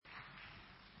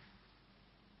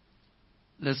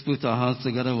Let's put our hands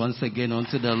together once again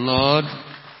unto the Lord.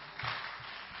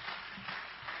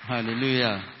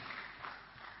 Hallelujah.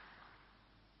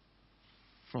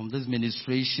 From this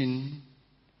ministration,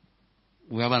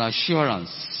 we have an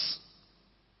assurance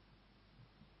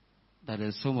that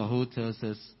there's someone who tells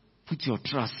us, put your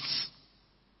trust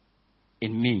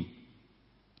in me,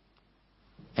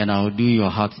 and I will do your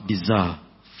heart's desire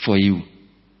for you.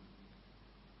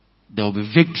 There will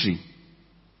be victory.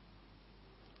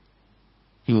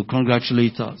 He will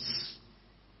congratulate us.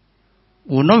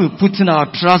 We will not be putting our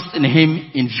trust in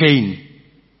Him in vain.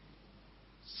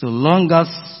 So long as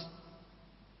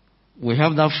we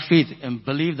have that faith and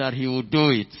believe that He will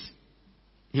do it,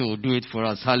 He will do it for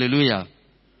us. Hallelujah.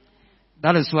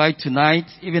 That is why tonight,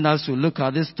 even as we look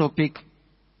at this topic,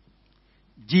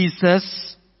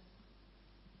 Jesus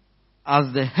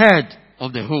as the head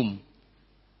of the home,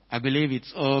 I believe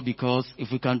it's all because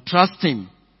if we can trust Him,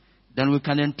 then we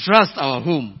can entrust our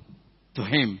home to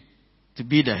Him to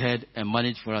be the head and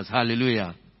manage for us.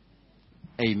 Hallelujah.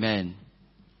 Amen.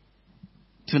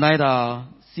 Tonight our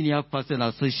senior pastor and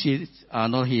associates are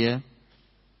not here.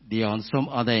 They are on some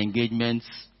other engagements,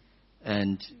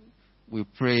 and we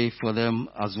pray for them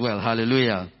as well.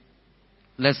 Hallelujah.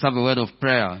 Let's have a word of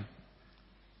prayer.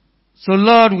 So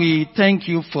Lord, we thank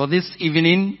You for this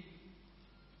evening.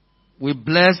 We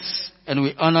bless and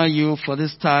we honor You for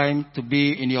this time to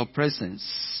be in Your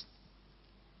presence.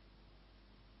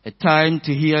 A time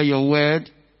to hear Your word.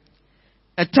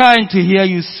 A time to hear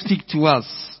You speak to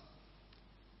us.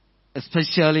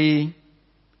 Especially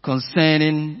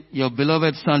concerning Your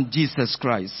beloved Son, Jesus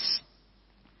Christ,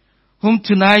 whom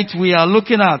tonight we are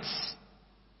looking at.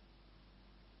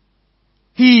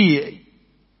 He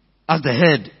as the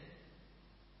head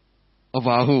of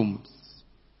our homes.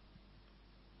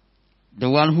 The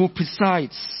one who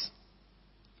presides.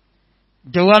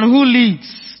 The one who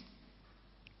leads.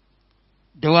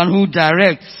 The one who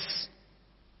directs.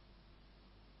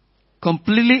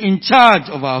 Completely in charge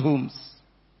of our homes.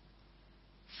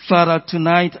 Father,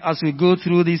 tonight as we go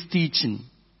through this teaching,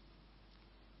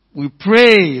 we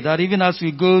pray that even as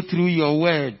we go through Your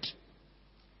word,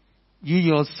 You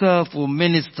Yourself will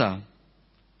minister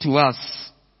to us.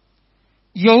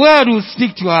 Your word will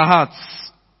speak to our hearts.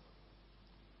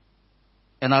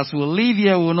 And as we leave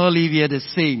here, we will not leave here the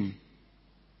same.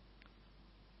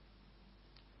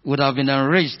 Would have been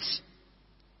enriched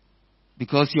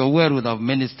because Your word would have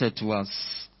ministered to us.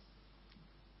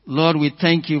 Lord, we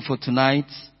thank You for tonight,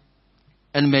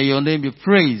 and may Your name be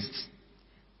praised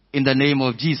in the name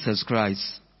of Jesus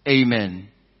Christ. Amen.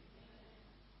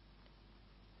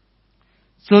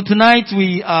 So tonight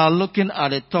we are looking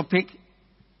at a topic,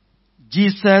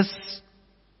 Jesus,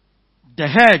 the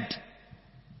head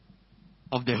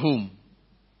of the home.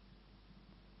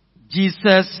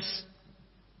 Jesus,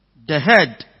 the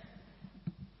head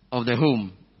of the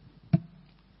home.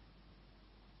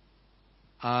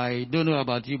 I don't know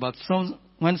about you, but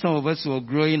when some of us were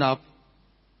growing up,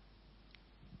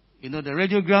 the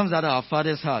radiograms that our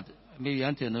fathers had, maybe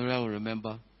Auntie Nora will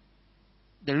remember.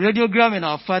 The radiogram in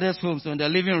our father's home, so in the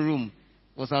living room,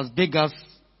 was as big as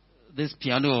this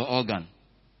piano or organ.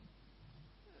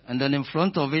 And then in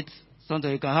front of it,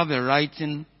 sometimes you can have a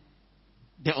writing,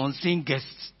 the unseen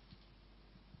guests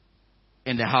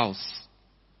in the house.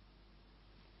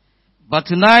 But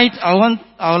tonight, I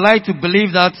would like to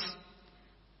believe that,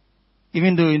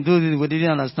 even though in those days we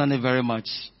didn't understand it very much,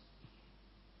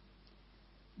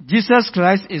 Jesus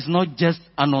Christ is not just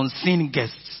an unseen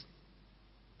guest.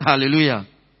 Hallelujah.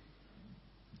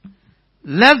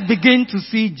 Let's begin to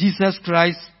see Jesus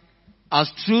Christ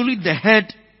as truly the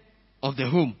head of the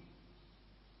home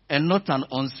and not an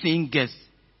unseen guest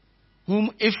whom,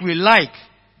 if we like,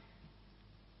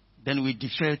 then we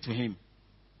defer to Him.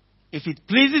 If it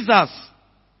pleases us,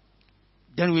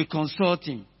 then we consult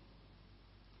Him.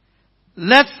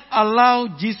 Let's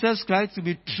allow Jesus Christ to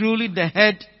be truly the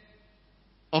head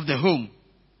of the home.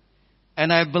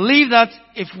 And I believe that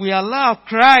if we allow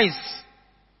Christ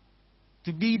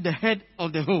to be the head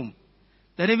of the home,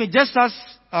 then even just as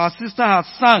our sister has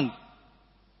sung,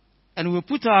 and we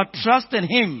put our trust in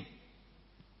Him,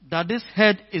 that this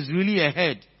head is really a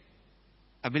head,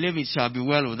 I believe it shall be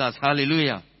well with us.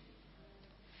 Hallelujah.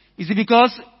 Is it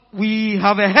because we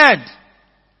have a head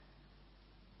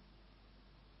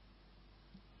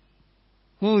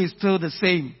who is still the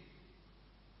same?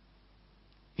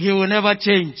 He will never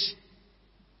change.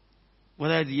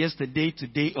 Whether it's yesterday,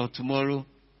 today, or tomorrow,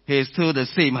 He is still the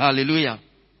same. Hallelujah.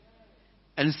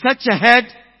 And such a head,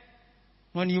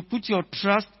 when you put your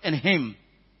trust in Him,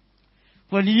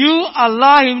 when you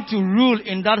allow Him to rule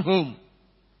in that home,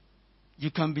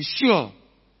 you can be sure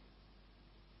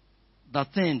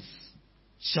that things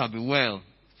shall be well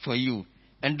for you.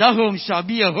 And that home shall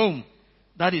be a home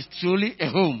that is truly a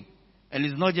home, and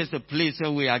it's not just a place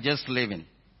where we are just living.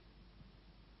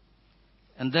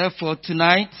 And therefore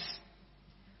tonight,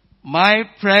 my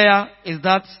prayer is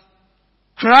that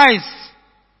Christ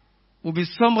will be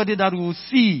somebody that will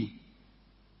see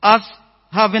us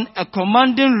having a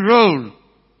commanding role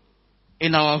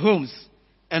in our homes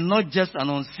and not just an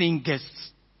unseen guest.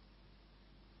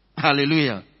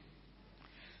 Hallelujah.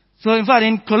 So in fact,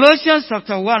 in Colossians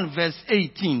chapter 1 verse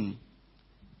 18,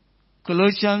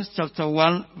 Colossians chapter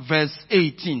 1 verse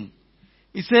 18,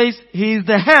 it says, He is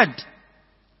the head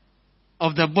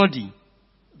of the body,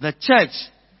 the church,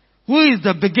 who is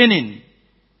the beginning,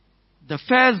 the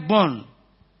firstborn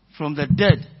from the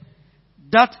dead,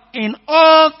 that in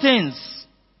all things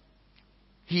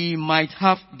He might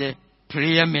have the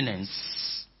preeminence.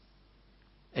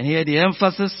 And here the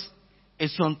emphasis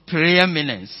is on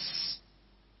preeminence.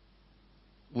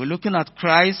 We're looking at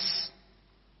Christ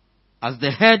as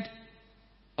the head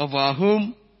of our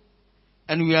home,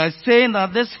 and we are saying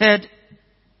that this head,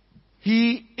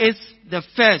 He is the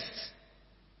first,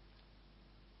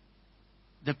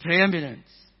 the preeminent.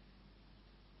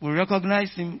 We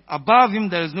recognize Him. Above Him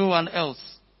there is no one else.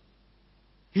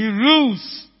 He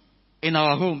rules in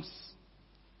our homes.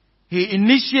 He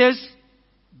initiates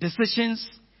decisions.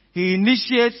 He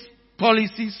initiates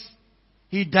policies.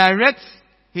 He directs.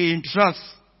 He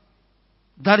entrusts.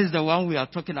 That is the one we are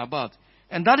talking about.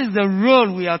 And that is the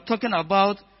role we are talking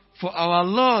about for our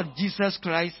Lord Jesus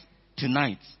Christ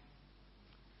tonight.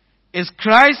 Is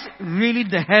Christ really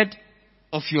the head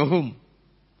of your home?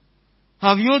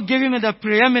 Have you given Him the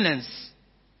preeminence?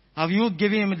 Have you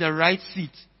given Him the right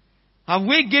seat? Have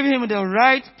we given Him the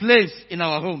right place in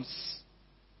our homes?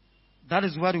 That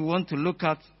is what we want to look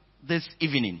at this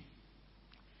evening.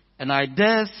 And I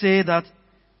dare say that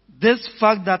this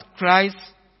fact that Christ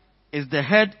is the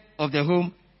head of the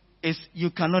home is,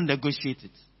 you cannot negotiate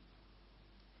it.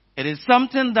 It is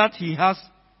something that He has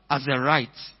as a right.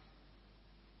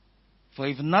 For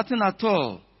if nothing at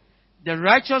all, the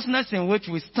righteousness in which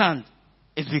we stand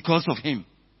is because of Him.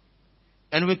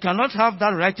 And we cannot have that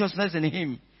righteousness in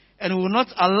Him, and we will not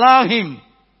allow Him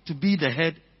to be the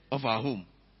head of our home.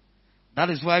 That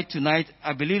is why tonight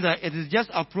I believe that it is just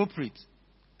appropriate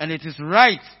and it is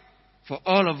right for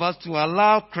all of us to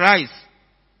allow Christ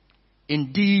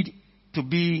indeed to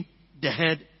be the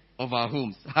head of our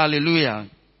homes. Hallelujah.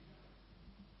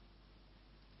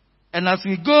 And as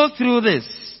we go through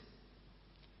this,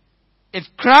 if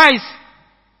Christ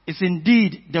is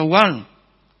indeed the one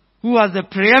who has the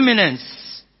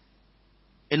preeminence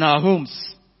in our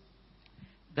homes,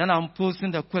 then I'm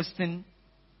posing the question,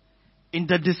 in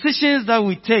the decisions that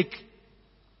we take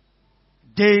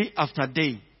day after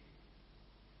day,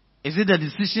 is it the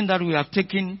decision that we have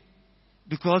taken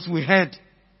because we heard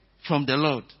from the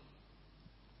Lord?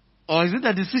 Or is it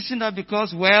a decision that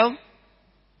because, well,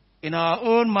 in our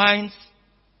own minds,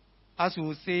 as we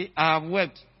will say, I have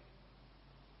worked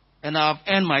and I have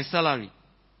earned my salary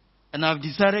and I have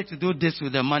decided to do this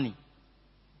with the money?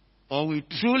 Or we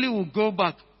truly will go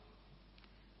back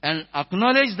and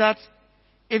acknowledge that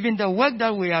even the work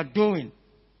that we are doing,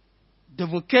 the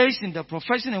vocation, the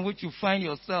profession in which you find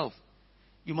yourself,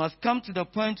 you must come to the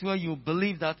point where you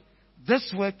believe that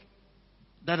this work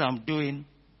that I'm doing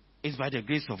is by the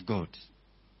grace of God.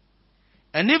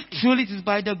 And if truly it is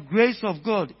by the grace of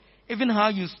God, even how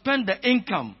you spend the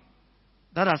income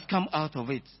that has come out of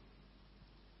it,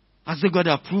 has it got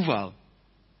the approval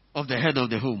of the head of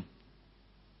the home?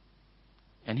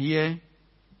 And here,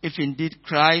 if indeed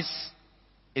Christ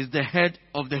is the head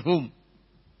of the home,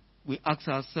 we ask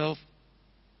ourselves,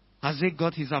 has it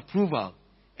got His approval?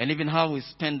 And even how we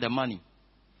spend the money.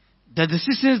 The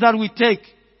decisions that we take,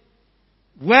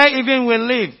 where even we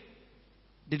live,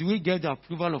 did we get the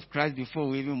approval of Christ before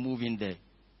we even move in there?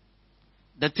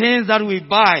 The things that we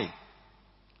buy,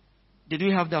 did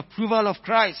we have the approval of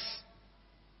Christ?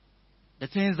 The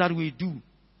things that we do,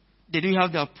 did we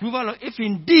have the approval of? If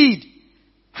indeed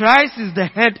Christ is the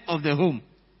head of the home,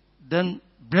 then,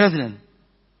 brethren,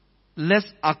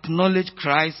 let's acknowledge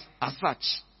Christ as such,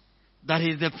 that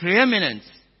He is the preeminence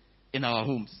in our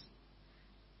homes.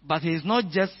 But He is not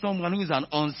just someone who is an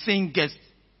unseen guest.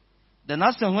 Then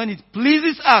as and when it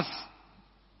pleases us,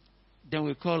 then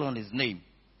we call on His name.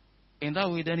 In that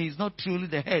way, then He is not truly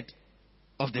the head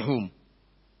of the home.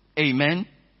 Amen.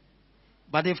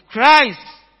 But if Christ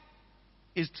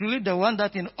is truly the one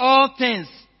that in all things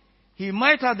He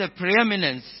might have the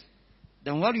preeminence,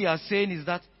 then what we are saying is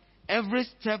that every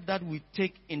step that we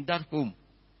take in that home,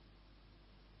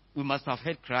 we must have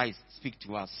heard Christ speak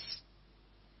to us.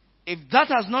 If that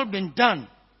has not been done,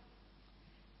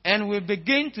 and we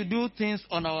begin to do things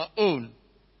on our own,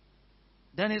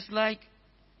 then it's like,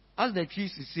 as the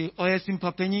chiefs say, oh yes,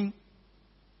 in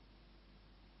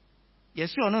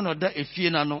yes, you know that if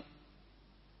you know,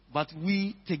 but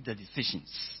we take the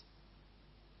decisions.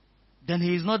 Then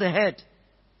he is not the head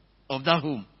of that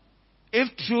home.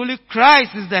 If truly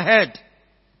Christ is the head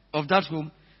of that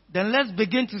home, then let's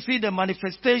begin to see the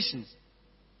manifestations.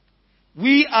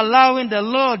 We allowing the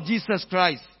Lord Jesus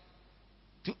Christ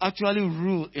to actually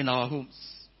rule in our homes.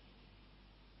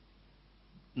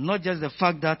 Not just the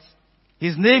fact that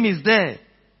his name is there,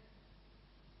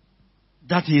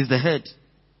 that he is the head.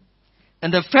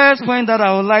 And the first point that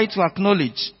I would like to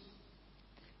acknowledge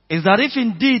is that if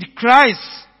indeed Christ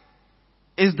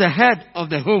is the head of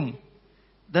the home,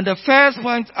 then the first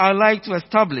point I would like to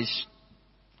establish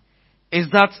is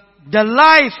that the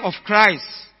life of Christ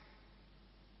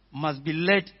must be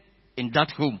led in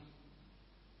that home.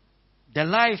 The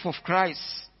life of Christ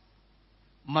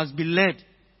must be led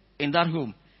in that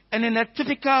home. And in a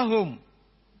typical home,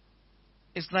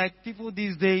 it's like people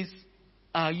these days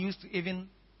are used to even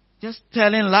just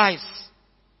telling lies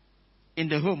in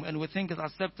the home, and we think it's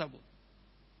acceptable.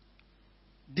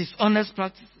 Dishonest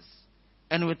practices,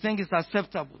 and we think it's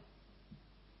acceptable.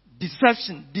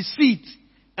 Deception, deceit,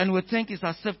 and we think it's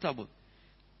acceptable.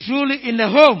 Truly in the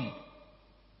home,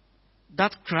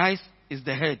 that Christ is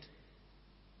the head,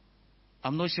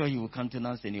 I'm not sure he will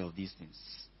countenance any of these things.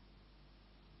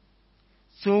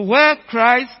 So where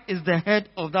Christ is the head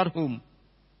of that home,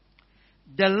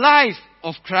 the life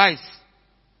of Christ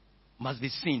must be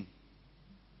seen.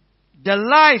 The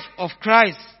life of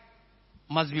Christ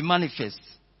must be manifest.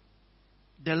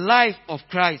 The life of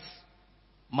Christ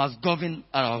must govern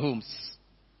our homes.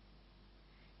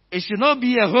 It should not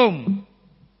be a home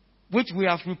which we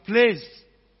have replaced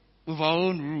with our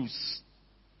own rules.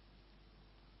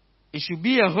 It should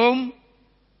be a home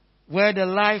where the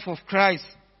life of Christ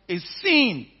is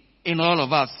seen in all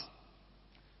of us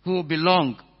who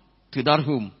belong to that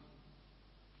home.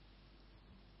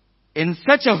 In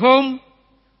such a home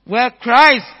where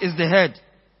Christ is the head,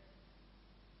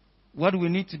 what we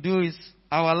need to do is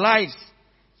our lives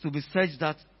to be such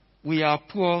that we are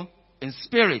poor in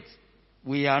spirit.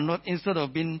 We are not, instead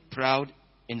of being proud,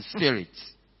 in spirit.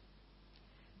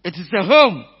 It is a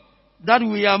home that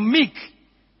we are meek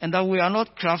and that we are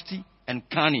not crafty and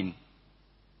cunning.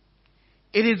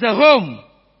 It is a home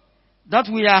that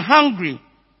we are hungry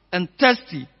and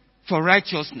thirsty for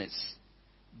righteousness.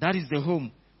 That is the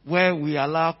home where we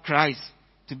allow Christ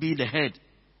to be the head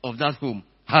of that home.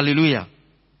 Hallelujah.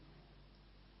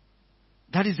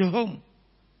 That is the home.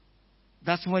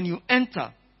 That's when you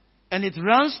enter and it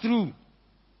runs through.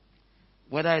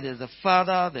 Whether it is the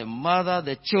father, the mother,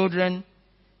 the children,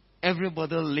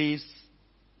 everybody lives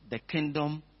the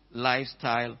kingdom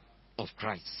lifestyle of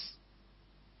Christ.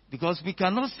 Because we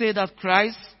cannot say that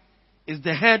Christ is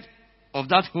the head of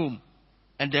that home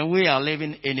and then we are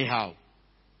living anyhow.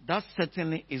 That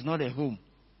certainly is not a home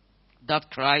that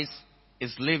Christ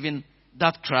is living,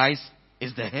 that Christ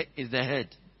is the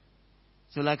head.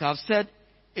 So like I've said,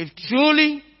 if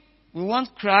truly we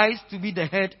want Christ to be the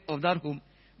head of that home,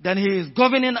 then he is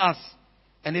governing us,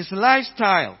 and his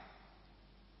lifestyle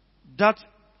that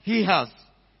he has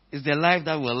is the life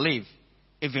that we'll live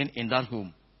even in that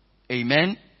home.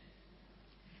 Amen.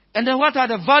 And then what are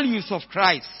the values of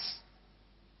Christ?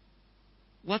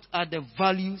 What are the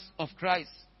values of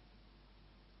Christ?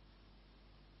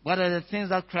 What are the things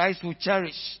that Christ will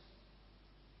cherish?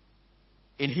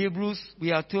 In Hebrews,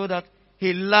 we are told that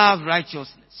he loved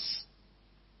righteousness.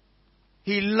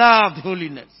 He loved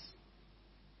holiness.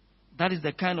 That is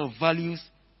the kind of values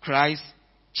Christ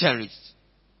cherished.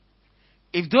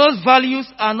 If those values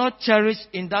are not cherished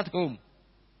in that home,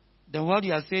 then what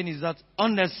you are saying is that,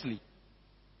 honestly,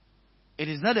 it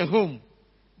is not a home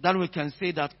that we can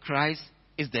say that Christ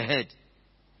is the head.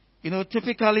 You know,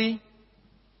 typically,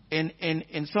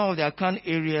 in some of the account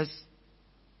areas,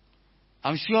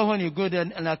 I'm sure when you go there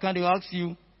and account, they will ask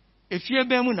you, if you're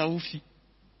bemu na ufi.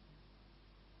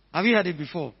 Have you heard it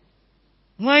before?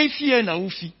 Why fear na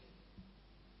ufi?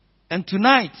 And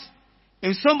tonight,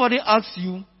 if somebody asks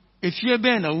you, if you're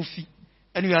bemu na ufi,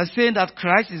 and you are saying that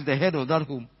Christ is the head of that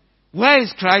home, where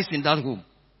is Christ in that home?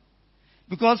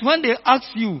 Because when they ask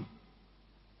you,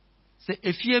 say,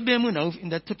 if you're bemu na ufi, in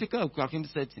the typical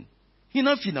Kwakim setting, he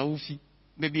not fi na ufi,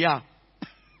 maybe yeah.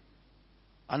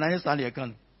 And I understand the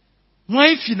account.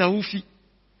 Why fi na ufi?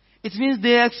 It means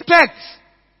they expect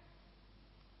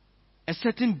a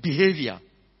certain behavior.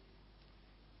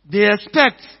 They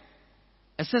expect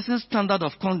a certain standard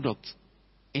of conduct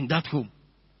in that home.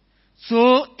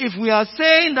 So if we are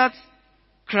saying that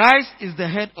Christ is the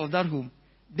head of that home,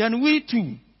 then we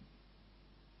too,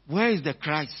 where is the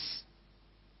Christ?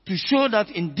 To show that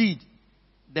indeed,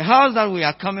 the house that we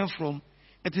are coming from,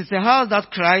 it is a house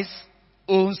that Christ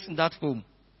owns in that home.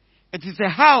 It is a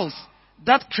house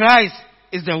that Christ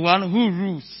is the one who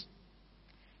rules.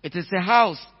 It is a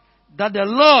house that the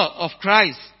law of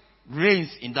Christ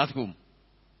reigns in that home.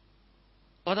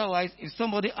 Otherwise, if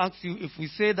somebody asks you, if we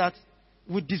say that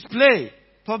we display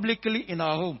publicly in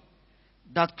our home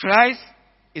that Christ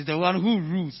is the one who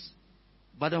rules,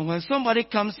 but then when somebody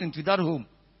comes into that home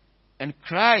and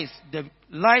Christ, the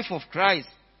life of Christ,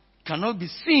 cannot be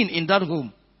seen in that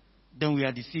home, then we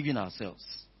are deceiving ourselves.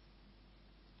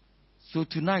 So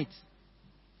tonight,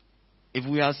 if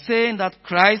we are saying that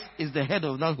Christ is the head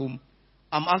of that home,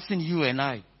 I'm asking you and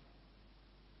I,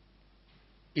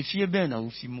 if you ben na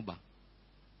ufi muba,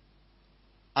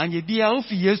 and you be a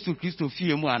Yesu Christo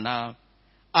fi mu ana,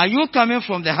 are you coming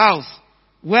from the house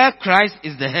where Christ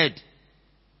is the head?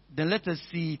 Then let us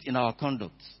see it in our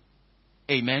conduct.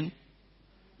 Amen.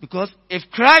 Because if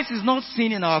Christ is not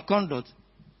seen in our conduct,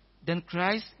 then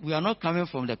Christ, we are not coming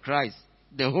from the Christ,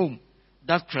 the home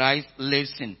that Christ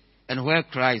lives in, and where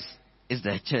Christ is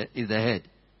the head.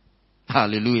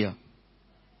 Hallelujah.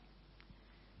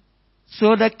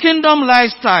 So the kingdom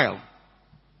lifestyle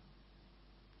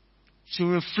should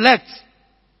reflect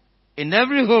in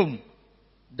every home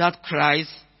that Christ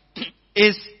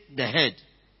is the head.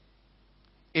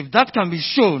 If that can be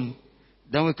shown,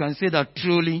 then we can say that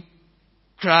truly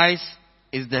Christ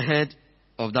is the head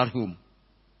of that home.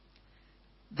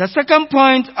 The second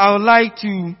point I would like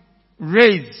to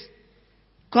raise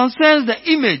concerns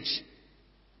the image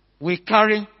we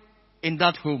carry in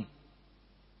that home.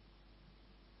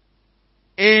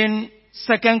 In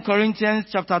 2 Corinthians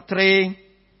chapter 3,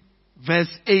 verse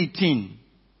 18,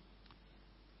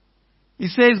 it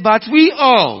says, "But we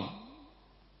all,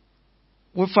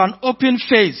 with an open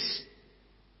face,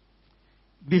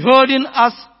 beholding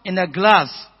us in a glass,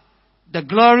 the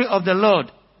glory of the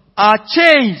Lord, are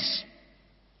changed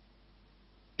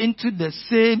into the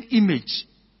same image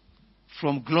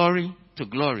from glory to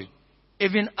glory,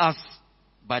 even as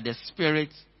by the Spirit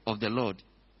of the Lord."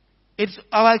 It's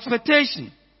our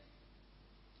expectation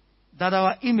that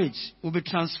our image will be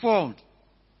transformed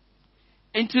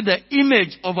into the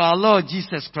image of our Lord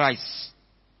Jesus Christ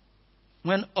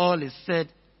when all is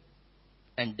said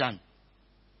and done.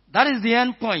 That is the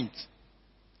end point.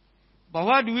 But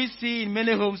what do we see in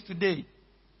many homes today?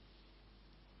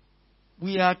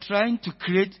 We are trying to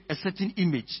create a certain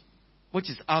image which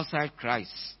is outside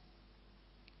Christ.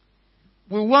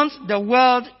 We want the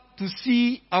world to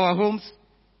see our homes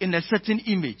in a certain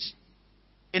image,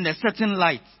 in a certain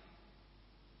light.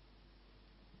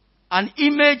 An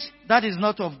image that is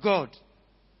not of God.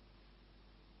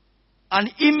 An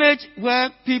image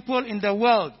where people in the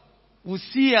world will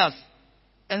see us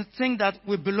and think that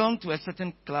we belong to a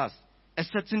certain class, a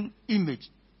certain image,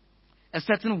 a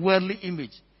certain worldly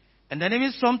image. And then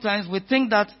even sometimes we think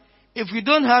that if we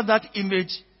don't have that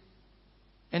image,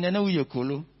 and then we are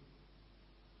cool.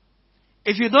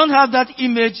 If you don't have that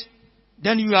image,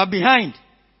 then you are behind.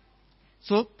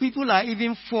 So people are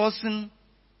even forcing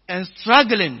and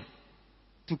struggling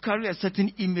to carry a certain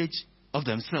image of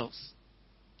themselves.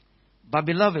 But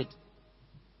beloved,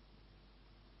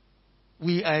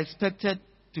 we are expected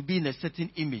to be in a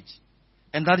certain image.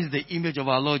 And that is the image of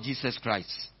our Lord Jesus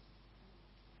Christ.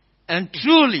 And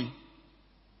truly,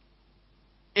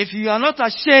 if you are not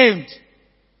ashamed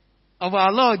of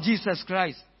our Lord Jesus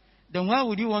Christ, then why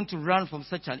would you want to run from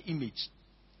such an image?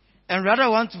 And rather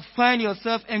want to find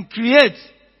yourself and create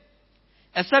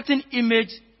a certain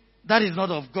image that is not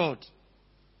of God.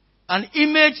 An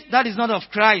image that is not of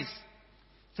Christ.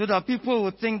 So that people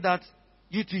will think that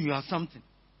you too, you are something.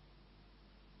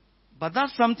 But that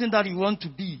something that you want to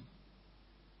be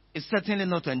is certainly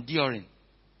not enduring.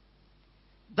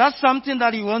 That something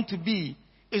that you want to be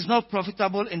is not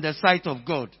profitable in the sight of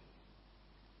God.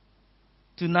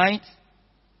 Tonight,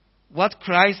 what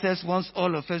Christ says wants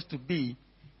all of us to be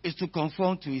is to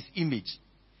conform to his image.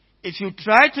 If you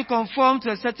try to conform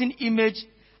to a certain image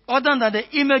other than the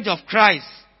image of Christ,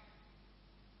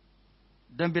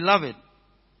 then beloved,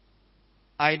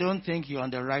 I don't think you're on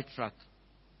the right track.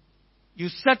 You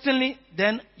certainly,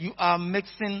 then you are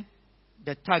mixing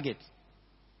the target.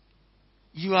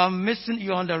 You're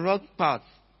on the wrong path.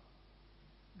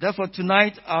 Therefore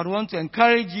tonight, I want to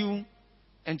encourage you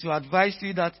and to advise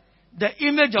you that the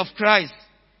image of Christ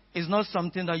is not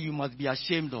something that you must be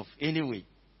ashamed of anyway.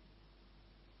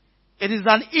 It is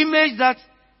an image that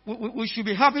we should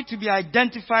be happy to be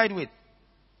identified with.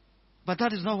 But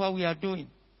that is not what we are doing.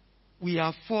 we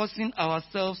are forcing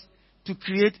ourselves to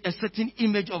create a certain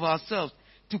image of ourselves,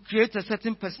 to create a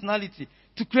certain personality,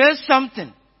 to create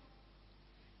something.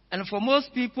 And for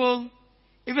most people,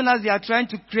 even as they are trying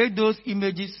to create those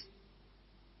images,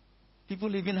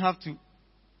 people even have to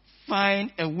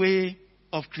find a way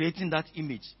of creating that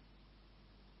image.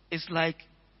 It's like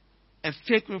a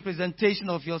fake representation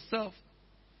of yourself.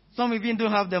 Some even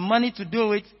don't have the money to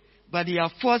do it, but they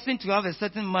are forcing to have a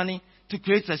certain money to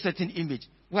create a certain image.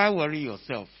 Why worry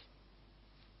yourself?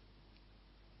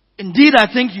 Indeed,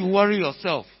 I think you worry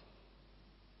yourself.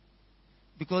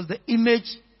 Because the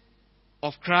image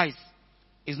of Christ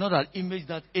is not an image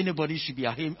that anybody should be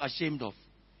ashamed of.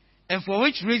 And for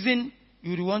which reason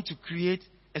you would want to create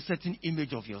a certain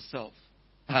image of yourself.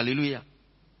 Hallelujah.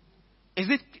 Is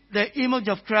it the image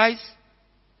of Christ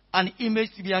an image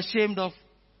to be ashamed of?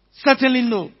 Certainly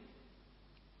no.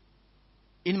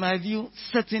 In my view,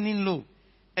 certainly no.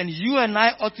 And you and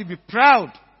I ought to be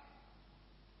proud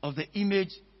of the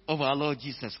image of our Lord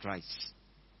Jesus Christ.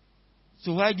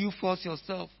 So why do you force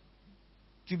yourself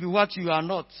to be what you are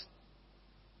not?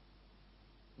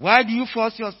 Why do you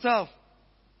force yourself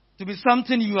to be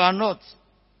something you are not?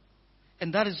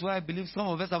 And that is why I believe some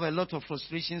of us have a lot of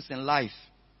frustrations in life.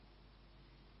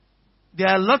 There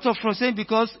are a lot of frustrations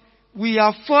because we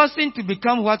are forcing to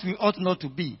become what we ought not to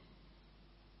be.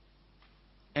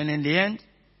 And in the end,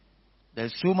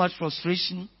 there's so much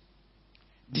frustration,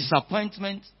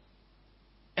 disappointment,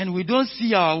 and we don't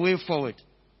see our way forward.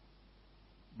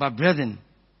 But brethren,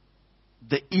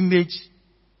 the image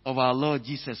of our Lord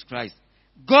Jesus Christ,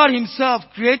 God himself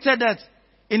created us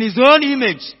in his own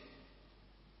image.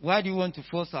 Why do you want to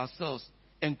force ourselves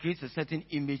and create a certain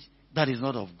image that is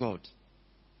not of God?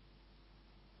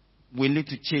 We need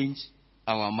to change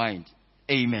our mind.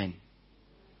 Amen.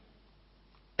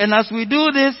 And as we do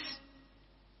this,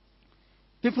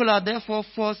 people are therefore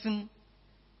forcing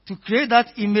to create that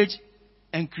image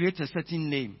and create a certain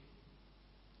name.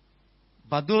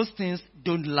 But those things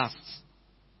don't last.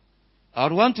 I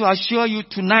would want to assure you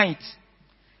tonight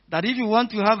that if you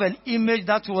want to have an image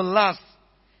that will last,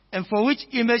 and for which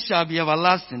image shall be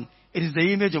everlasting, it is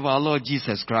the image of our Lord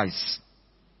Jesus Christ.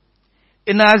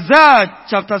 In Isaiah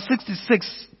chapter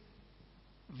 66,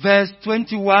 verse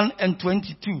 21 and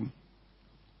 22.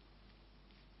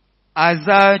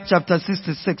 Isaiah chapter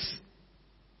 66,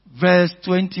 verse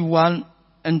 21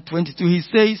 and 22. He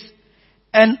says,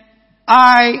 And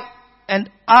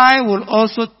I will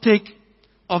also take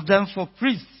of them for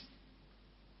priests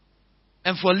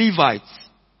and for Levites,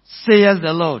 says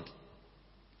the Lord.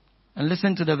 And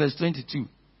listen to the verse 22.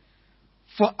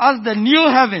 For as the new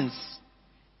heavens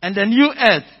and the new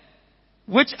earth,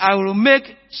 which I will make,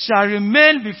 shall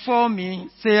remain before me,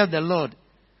 saith the Lord,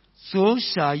 so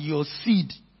shall your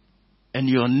seed and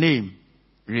your name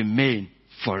remain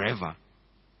forever.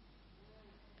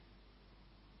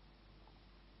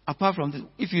 Apart from this,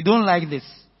 if you don't like this,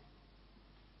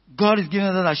 God is giving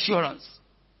us that assurance.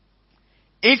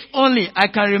 If only I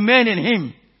can remain in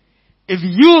him, if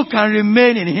you can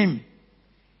remain in him,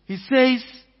 he says,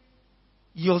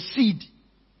 your seed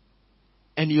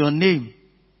and your name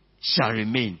shall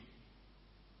remain.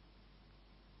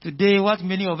 Today, what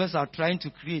many of us are trying to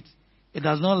create, it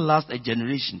does not last a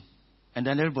generation, and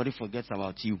then everybody forgets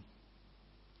about you.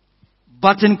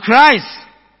 But in Christ,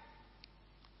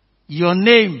 your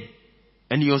name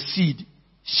and your seed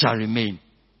shall remain.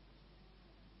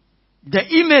 The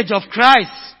image of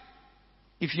Christ,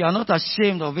 if you are not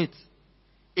ashamed of it,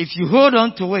 if you hold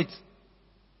on to it,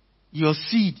 your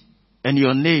seed and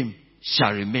your name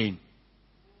shall remain.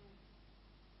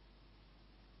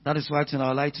 That is why tonight I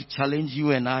would like to challenge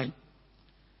you and I.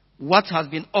 What has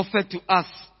been offered to us,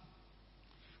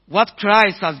 what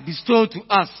Christ has bestowed to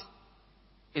us,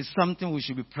 is something we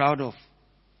should be proud of.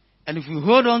 And if we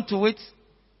hold on to it,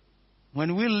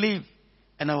 when we live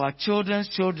and our children's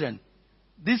children,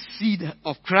 this seed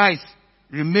of Christ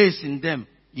remains in them,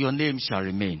 your name shall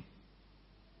remain.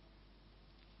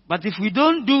 But if we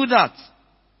don't do that,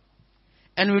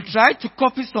 and we try to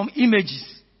copy some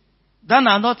images that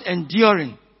are not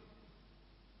enduring,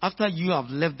 after you have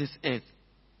left this earth,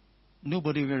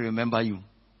 nobody will remember you.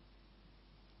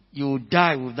 You will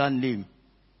die with that name.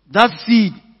 That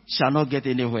seed shall not get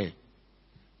anywhere.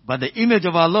 But the image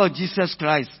of our Lord Jesus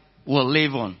Christ will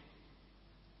live on.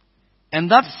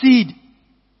 And that seed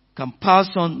can pass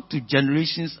on to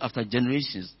generations after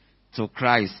generations till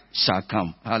Christ shall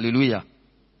come. Hallelujah.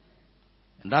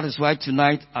 And that is why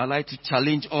tonight I'd like to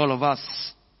challenge all of us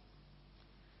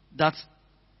that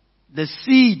the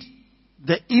seed,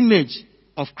 the image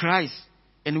of Christ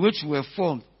in which we are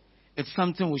formed, it's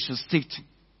something we should stick to.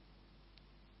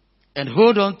 And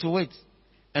hold on to it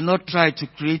and not try to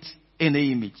create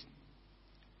any image.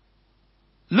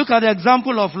 Look at the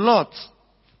example of Lot.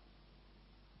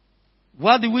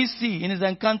 What do we see in his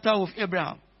encounter with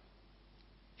Abraham?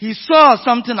 He saw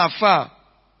something afar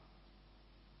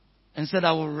and said,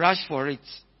 I will rush for it.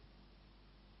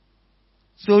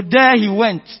 So there he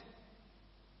went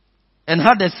and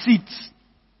had a seat.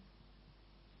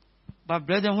 But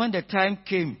brethren, when the time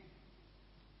came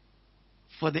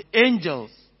for the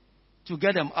angels to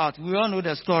get them out, we all know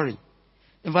the story.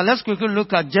 In fact, let's quickly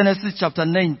look at Genesis chapter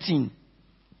 19,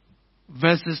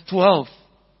 verses 12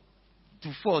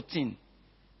 to 14.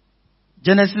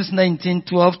 Genesis 19,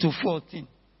 12 to 14.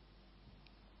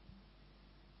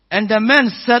 And the men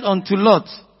said unto Lot,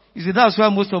 you see, that's why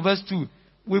most of us do.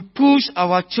 We push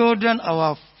our children,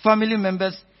 our family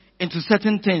members into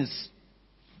certain things.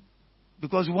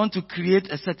 Because we want to create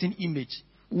a certain image.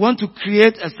 We want to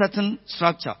create a certain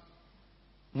structure.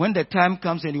 When the time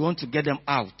comes and you want to get them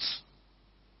out,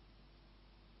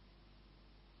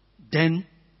 then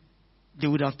they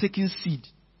would have taken seed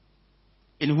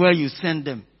in where you send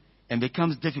them, and it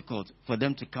becomes difficult for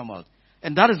them to come out.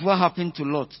 And that is what happened to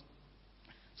Lot.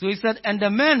 So he said, and the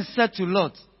men said to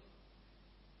Lot,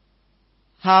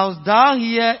 hast thou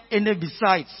here any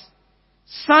besides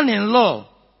son-in-law,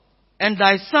 and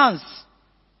thy sons,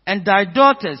 and thy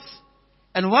daughters,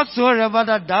 and whatsoever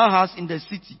that thou hast in the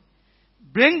city?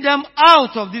 Bring them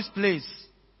out of this place.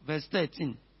 Verse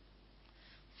 13.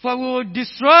 For we will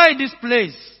destroy this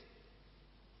place,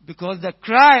 because the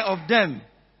cry of them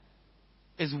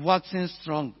is waxing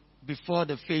strong before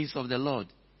the face of the Lord.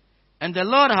 And the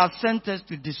Lord has sent us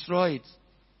to destroy it.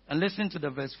 And listen to the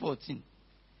verse 14.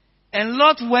 And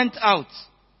Lot went out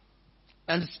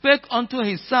and spake unto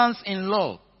his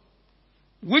sons-in-law,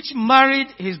 which married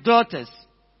his daughters,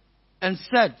 and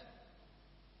said,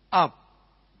 Up,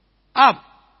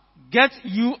 get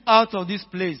you out of this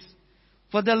place,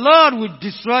 for the Lord will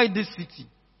destroy this city.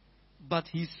 But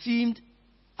he seemed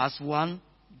as one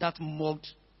that mocked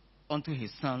unto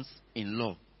his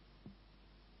sons-in-law.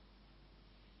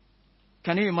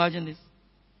 Can you imagine this?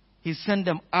 He sent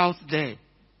them out there.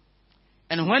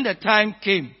 And when the time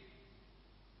came,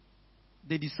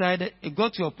 they decided, it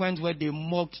got to a point where they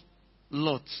mocked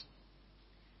Lot.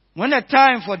 When the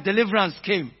time for deliverance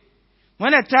came,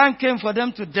 when the time came for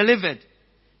them to deliver,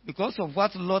 because of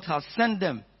what Lot has sent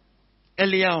them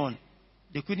earlier on,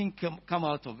 they couldn't come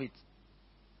out of it.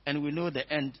 And we know the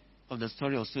end of the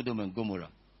story of Sodom and Gomorrah.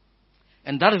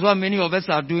 And that is what many of us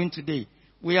are doing today.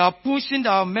 We are pushing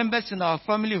our members in our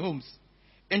family homes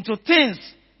into things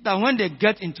that when they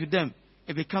get into them,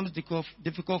 it becomes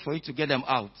difficult for you to get them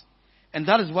out. And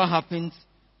that is what happens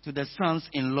to the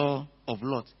sons-in-law of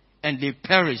Lot. And they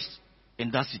perished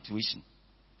in that situation.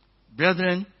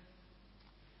 Brethren,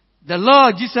 the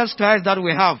Lord Jesus Christ that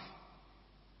we have,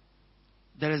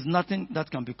 there is nothing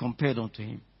that can be compared unto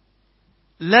him.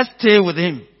 Let's stay with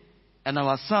him, and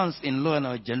our sons-in-law and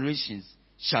our generations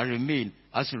shall remain,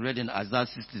 as we read in Isaiah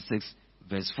 66,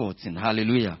 verse 14.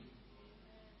 Hallelujah.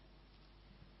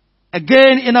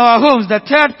 Again, in our homes, the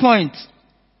third point.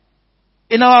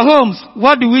 In our homes,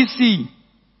 what do we see?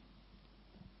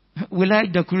 We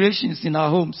like decorations in our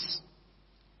homes.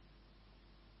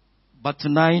 But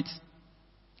tonight,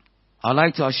 I'd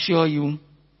like to assure you,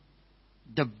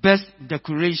 the best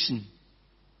decoration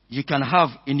you can have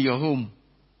in your home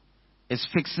is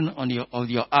fixing on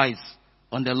your eyes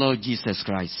on the Lord Jesus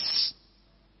Christ.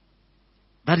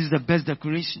 That is the best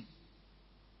decoration.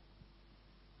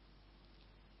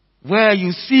 Where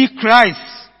you see Christ,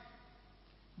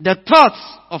 the thoughts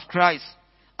of Christ,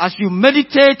 as you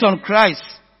meditate on Christ,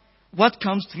 what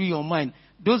comes through your mind,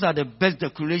 those are the best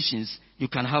decorations you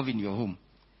can have in your home.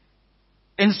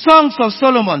 In Songs of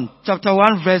Solomon, chapter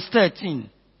 1, verse 13.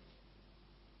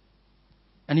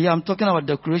 And here I'm talking about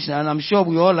decoration, and I'm sure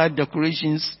we all like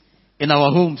decorations in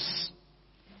our homes.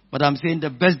 But I'm saying the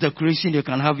best decoration you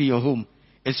can have in your home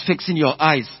is fixing your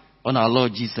eyes on our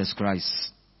Lord Jesus Christ.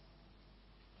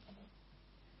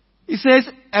 He says,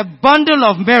 a bundle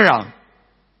of myrrh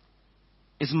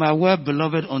is my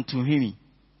well-beloved unto him.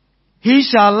 He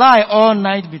shall lie all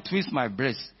night between my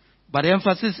breasts. But the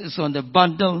emphasis is on the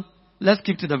bundle. Let's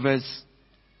keep to the verse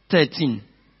 13.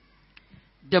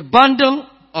 The bundle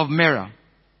of myrrh.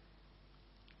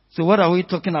 So what are we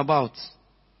talking about?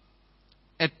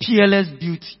 A peerless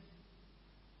beauty.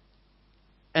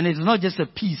 And it's not just a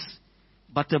piece,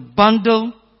 but a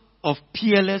bundle of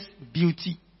peerless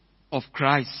beauty of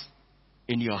Christ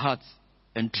in your heart,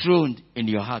 enthroned in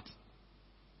your heart.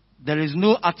 There is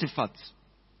no artifact,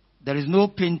 there is no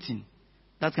painting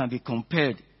that can be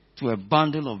compared to a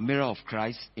bundle of mirror of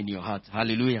Christ in your heart.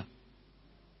 Hallelujah.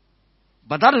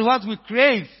 But that is what we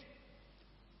crave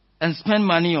and spend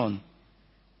money on.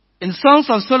 In Songs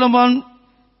of Solomon,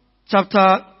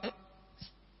 chapter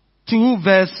 2,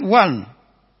 verse 1.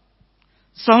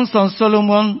 Songs of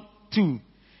Solomon 2.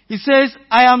 He says,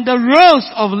 I am the rose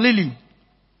of lily.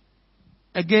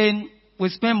 Again, we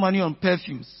spend money on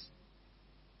perfumes.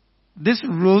 This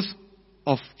rose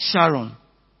of Sharon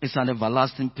is an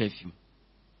everlasting perfume.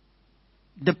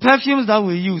 The perfumes that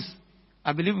we use,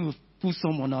 I believe we put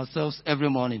some on ourselves every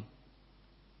morning.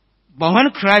 But when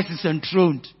Christ is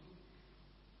enthroned,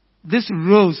 this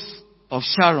rose of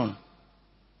Sharon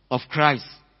of Christ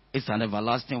is an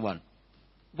everlasting one.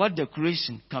 What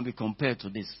decoration can be compared to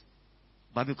this?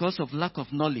 But because of lack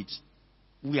of knowledge,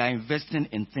 we are investing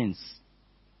in things.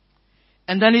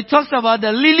 And then he talks about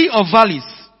the lily of valleys.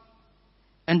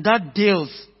 And that deals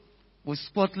with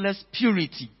spotless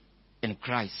purity in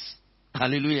Christ.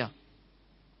 Hallelujah.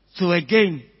 So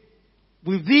again,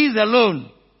 with these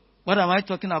alone, what am I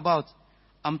talking about?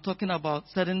 I'm talking about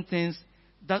certain things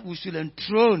that we should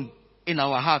enthrone in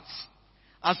our hearts.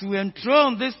 As we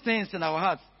enthrone these things in our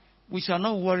hearts, we shall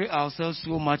not worry ourselves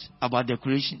so much about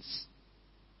decorations.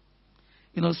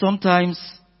 You know, sometimes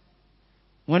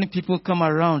when people come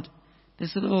around, they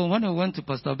say, oh, when I went to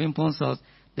Pastor Bimpon's house,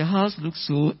 the house looks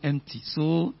so empty.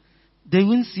 So they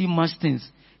won't see much things.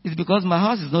 It's because my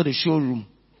house is not a showroom.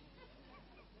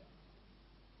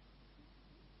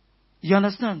 You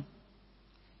understand?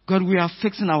 God, we are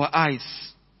fixing our eyes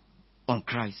on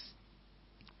Christ.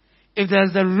 If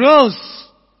there's the rose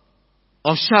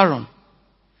of Sharon,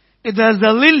 if there's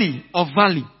the lily of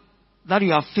valley that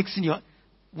you are fixing your,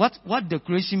 what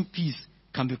decoration piece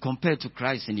can be compared to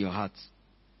Christ in your heart?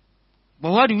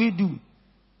 But what do?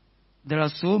 There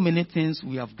are so many things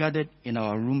we have gathered in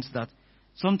our rooms that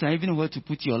sometimes even where to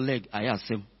put your leg, I ask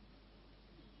them.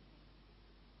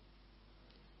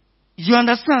 You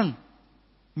understand?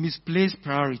 Misplaced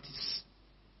priorities.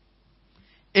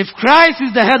 If Christ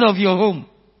is the head of your home,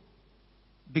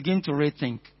 begin to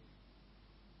rethink.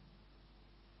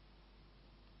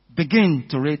 Begin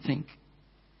to rethink.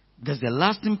 There's a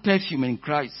lasting perfume in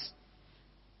Christ.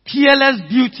 Peerless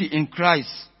beauty in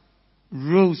Christ.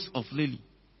 Rose of lily.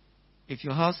 If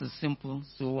your house is simple,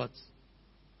 so what?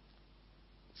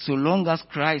 So long as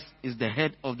Christ is the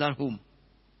head of that home,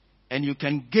 and you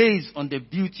can gaze on the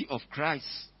beauty of Christ,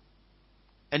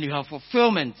 and you have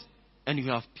fulfillment, and you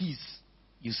have peace,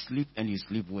 you sleep and you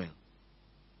sleep well.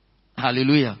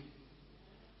 Hallelujah.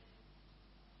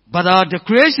 But our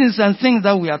decorations and things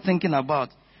that we are thinking about,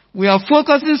 we are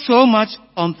focusing so much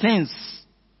on things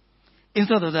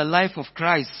instead of the life of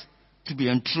Christ to be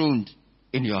enthroned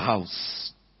in your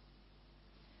house.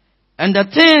 And the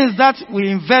things that we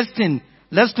invest in,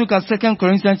 let's look at 2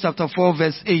 Corinthians chapter 4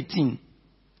 verse 18.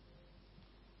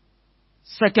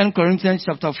 2 Corinthians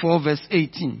chapter 4 verse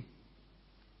 18.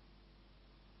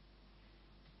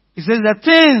 It says the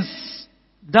things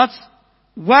that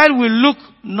while we look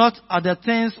not at the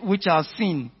things which are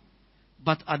seen,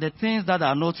 but at the things that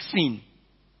are not seen.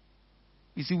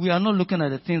 You see, we are not looking at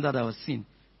the things that are seen,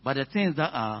 but the things that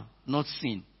are not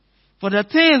seen. For the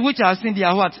things which are seen, they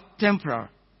are what? Temporal.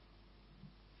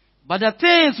 But the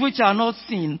things which are not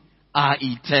seen are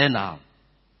eternal.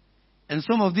 And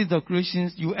some of these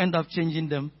decorations, you end up changing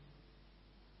them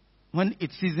when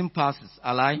its season passes.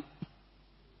 A lie?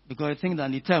 Because I think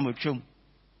that the time will come.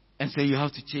 And so you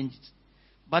have to change it.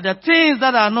 But the things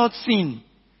that are not seen,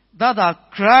 that are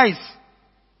Christ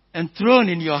enthroned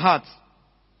in your heart,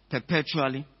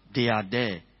 perpetually, they are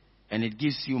there. And it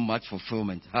gives you much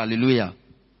fulfillment. Hallelujah.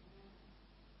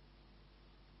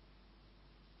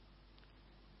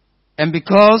 And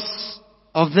because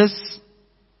of this,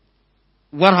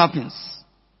 what happens?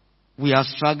 We are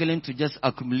struggling to just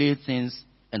accumulate things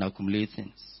and accumulate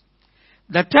things.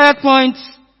 The third point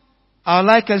I would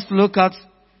like us to look at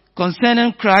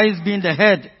concerning Christ being the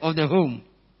head of the home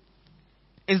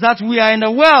is that we are in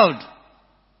a world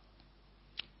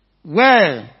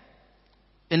where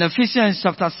in Ephesians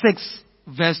chapter 6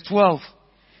 verse 12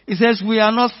 it says we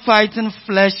are not fighting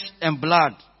flesh and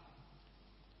blood.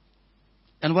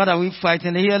 And what are we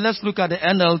fighting here? Let's look at the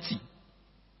NLT.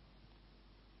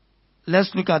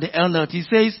 Let's look at the NLT. It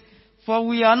says, for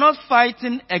we are not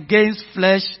fighting against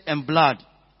flesh and blood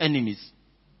enemies,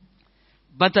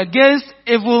 but against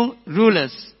evil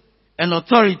rulers and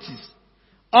authorities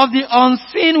of the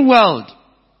unseen world,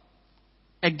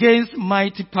 against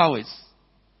mighty powers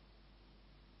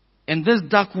in this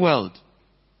dark world,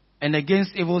 and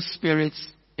against evil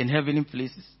spirits in heavenly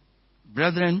places.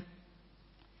 Brethren,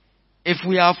 if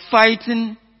we are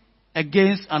fighting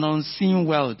against an unseen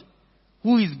world,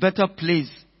 who is better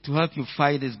placed to help you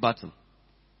fight this battle?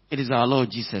 It is our Lord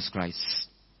Jesus Christ.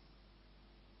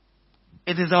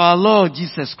 it is our Lord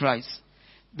Jesus Christ.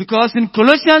 Because in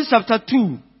Colossians chapter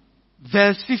 2,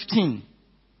 verse 15,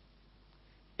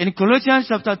 in Colossians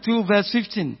chapter 2, verse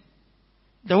 15,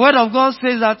 the word of God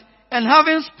says that, and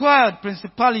having spoiled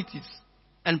principalities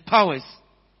and powers,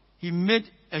 he made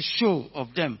a show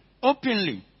of them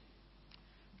openly,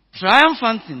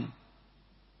 triumphing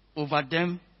over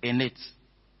them in it.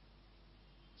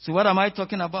 So what am I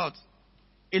talking about?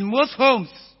 In most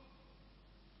homes,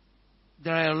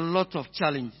 there are a lot of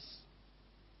challenges.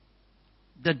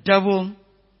 The devil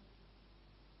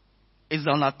is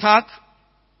on attack,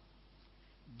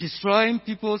 destroying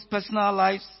people's personal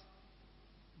lives,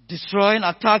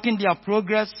 attacking their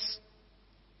progress,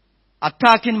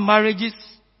 attacking marriages,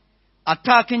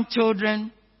 attacking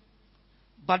children.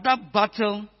 But that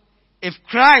battle, if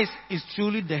Christ is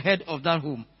truly the head of that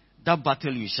home, that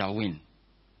battle you shall win.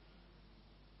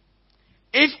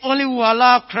 If only we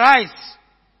allow Christ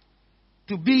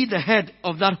to be the head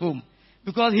of that home,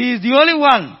 because he is the only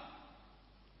one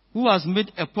who has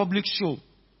made a public show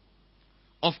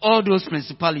of all those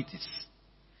principalities.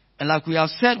 And like we have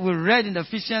said, we read in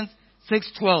Ephesians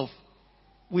 6:12,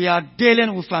 we are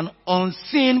dealing with an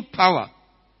unseen power.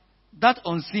 That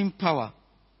unseen power,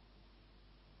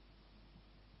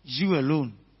 you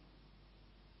alone.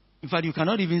 In fact, you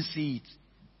cannot even see it,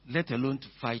 let alone to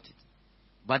fight it.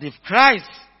 But if Christ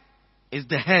is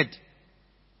the head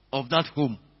of that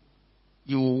home,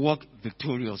 you will walk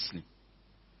victoriously.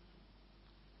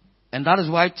 And that is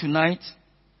why tonight,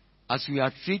 as we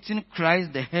are treating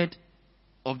Christ the head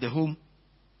of the home,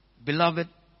 beloved,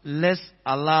 let's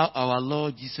allow our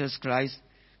Lord Jesus Christ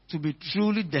to be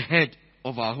truly the head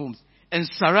of our homes and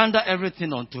surrender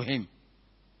everything unto him.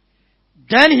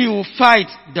 Then he will fight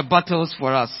the battles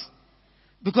for us.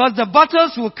 Because the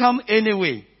battles will come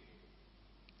anyway.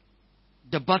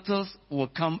 The battles will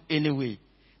come anyway.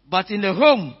 But in the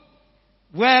home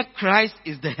where Christ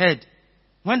is the head,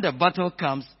 when the battle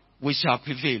comes, we shall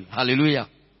prevail. Hallelujah.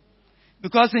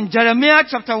 Because in Jeremiah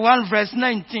chapter 1 verse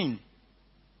 19,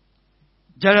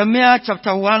 Jeremiah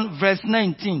chapter 1 verse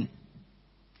 19,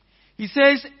 he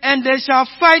says, and they shall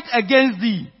fight against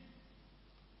thee,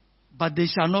 but they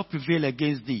shall not prevail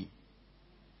against thee.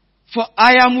 For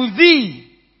I am with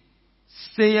thee,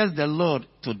 says the Lord,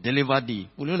 to deliver thee.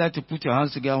 Would you like to put your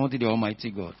hands together unto the Almighty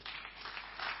God?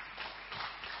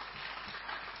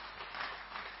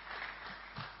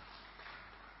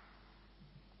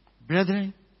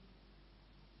 Brethren,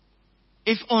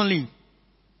 if only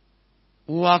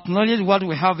we acknowledge what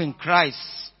we have in Christ,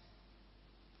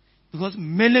 because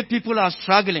many people are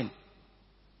struggling.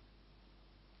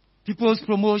 People's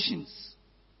promotions,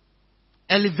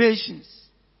 elevations,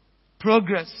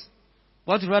 progress.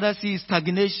 What we rather see is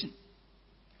stagnation.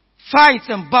 Fights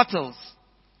and battles.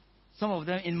 Some of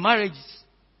them in marriages.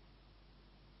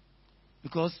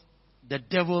 Because the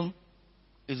devil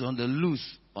is on the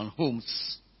loose on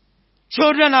homes.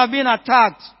 Children are being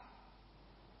attacked.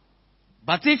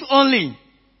 But if only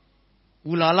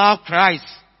we'll allow Christ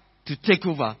to take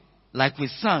over, like we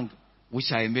sang, we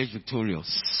shall emerge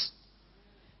victorious.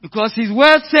 Because his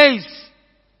word says,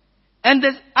 and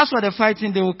as for the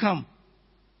fighting, they will come.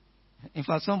 In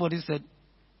fact, somebody said,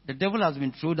 the devil has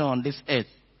been thrown down on this earth,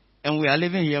 and we are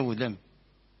living here with them.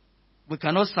 We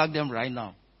cannot sack them right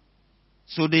now.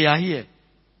 So they are here.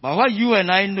 But what you and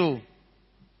I know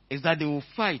is that they will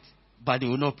fight, but they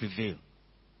will not prevail.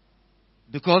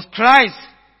 Because Christ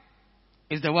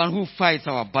is the one who fights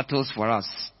our battles for us.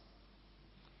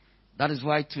 That is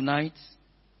why tonight,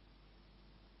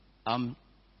 I'm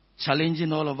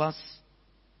challenging all of us.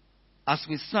 As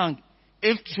we sang,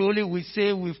 if truly we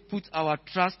say we've put our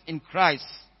trust in Christ,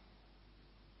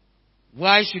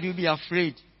 why should you be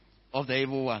afraid of the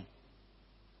evil one?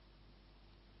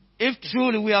 If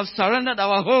truly we have surrendered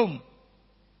our home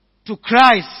to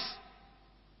Christ,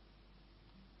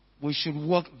 we should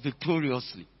walk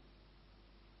victoriously.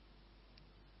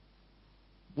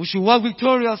 We should walk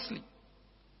victoriously.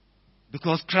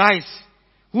 Because Christ,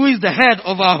 who is the head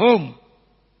of our home,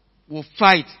 will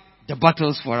fight the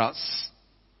battles for us.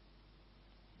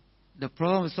 The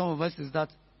problem with some of us is that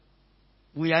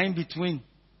we are in between.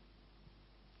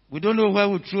 We don't know where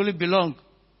we truly belong.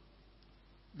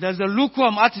 There's a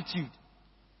lukewarm attitude.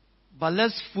 But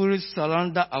let's fully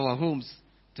surrender our homes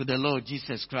to the Lord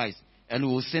Jesus Christ, and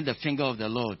we will send the finger of the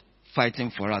Lord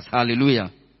fighting for us.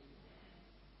 Hallelujah.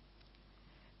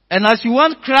 And as you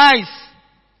want Christ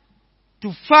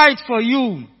to fight for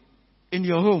you in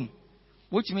your home,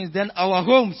 which means then our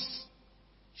homes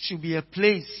should be a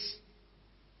place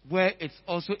where it's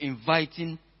also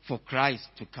inviting for Christ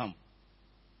to come.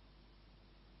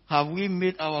 Have we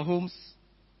made our homes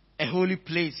a holy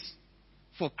place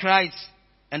for Christ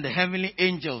and the heavenly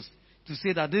angels to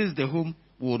say that this is the home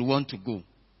we would want to go.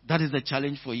 That is the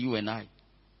challenge for you and I.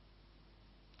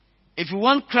 If you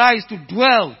want Christ to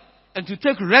dwell and to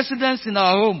take residence in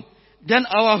our home, then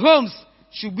our homes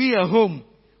should be a home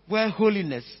where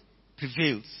holiness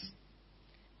prevails.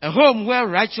 A home where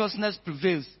righteousness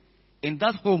prevails. In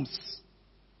that homes,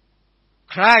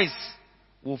 Christ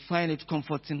will find it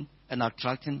comforting and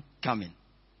attracting coming.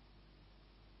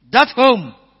 That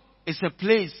home is a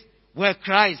place where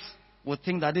Christ will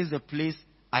think that is the place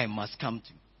I must come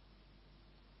to.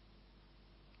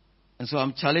 And so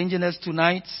I'm challenging us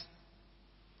tonight.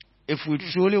 If we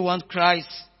truly want Christ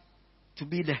to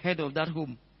be the head of that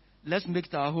home, let's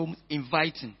make our home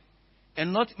inviting.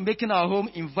 And not making our home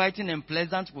inviting and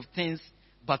pleasant with things,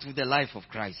 but with the life of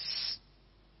Christ.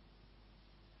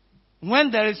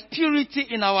 When there is purity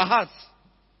in our hearts,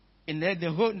 in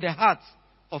the heart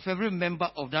of every member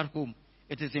of that home,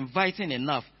 it is inviting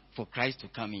enough for Christ to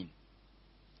come in.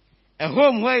 A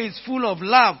home where it's full of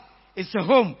love is a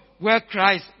home where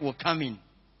Christ will come in.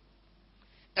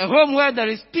 A home where there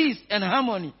is peace and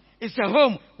harmony is a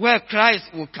home where Christ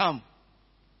will come.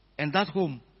 And that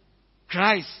home,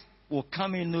 Christ will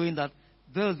come in knowing that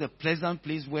there is a pleasant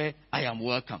place where I am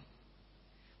welcome.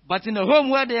 But in a home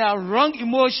where there are wrong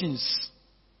emotions,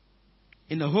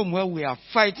 in a home where we are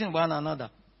fighting one another,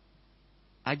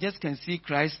 I just can see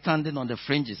Christ standing on the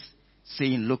fringes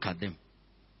saying, look at them.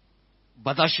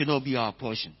 But that should not be our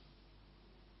portion.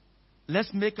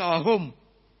 Let's make our home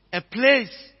a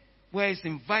place where it's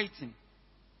inviting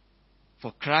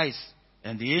for Christ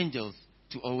and the angels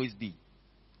to always be.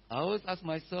 I always ask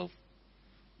myself,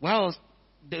 why was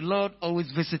the Lord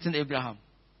always visiting Abraham?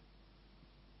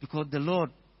 Because the Lord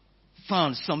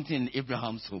found something in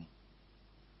Abraham's home.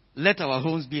 Let our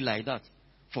homes be like that,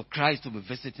 for Christ to be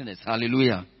visiting us.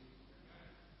 Hallelujah.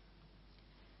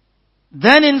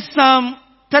 Then in Psalm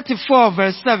 34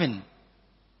 verse 7,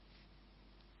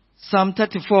 Psalm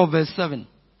 34 verse 7,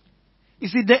 you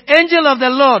see, the angel of the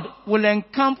Lord will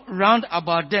encamp round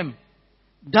about them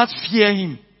that fear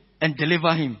him and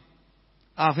deliver him.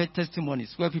 I've heard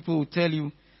testimonies where people will tell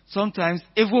you, sometimes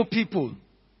evil people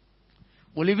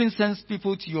will even send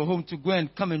people to your home to go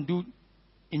and come and do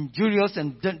injurious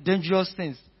and dangerous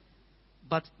things.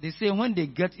 But they say when they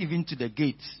get even to the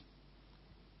gate,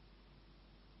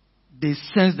 they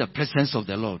sense the presence of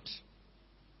the Lord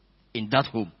in that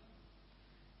home.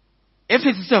 If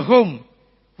it is a home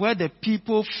where the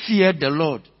people fear the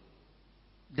Lord,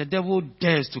 the devil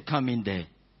dares to come in there.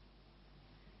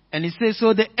 And he says,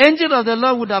 so the angel of the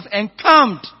Lord would have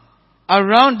encamped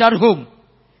around that home.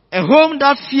 A home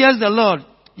that fears the Lord,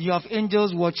 you have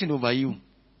angels watching over you.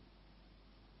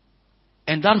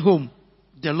 And that home,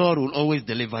 the Lord will always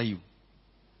deliver you.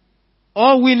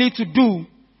 All we need to do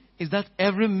is that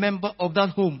every member of that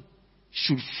home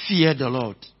should fear the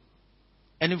Lord.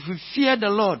 And if we fear the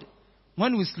Lord,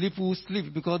 when we sleep, we will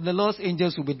sleep because the Lord's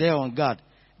angels will be there on guard.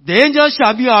 The angels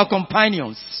shall be our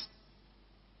companions.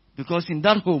 Because in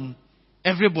that home,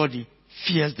 everybody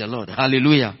fears the Lord.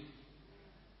 Hallelujah.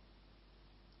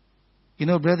 You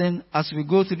know, brethren, as we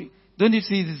go through, don't you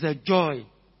see it is a joy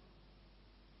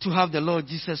to have the Lord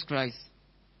Jesus Christ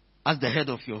as the head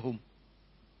of your home?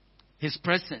 His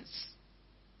presence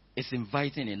is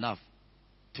inviting enough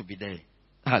to be there.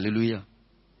 Hallelujah.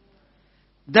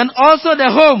 Then also the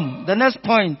home, the next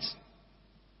point,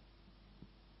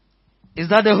 is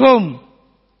that the home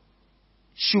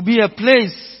should be a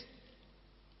place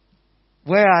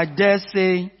where I dare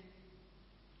say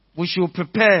we should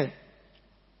prepare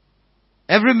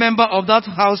every member of that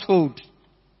household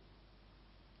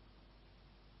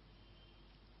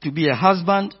to be a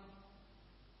husband,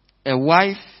 a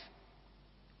wife,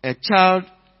 a child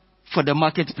for the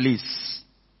marketplace.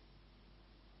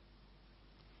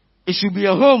 It should be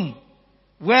a home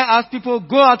where as people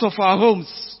go out of our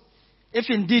homes, if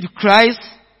indeed Christ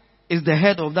is the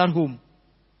head of that home,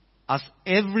 as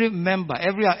every member,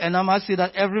 and I must say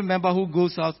that every member who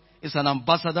goes out is an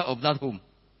ambassador of that home.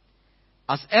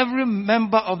 As every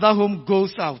member of that home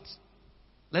goes out,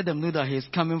 let them know that he is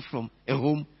coming from a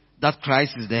home that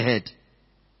Christ is the head.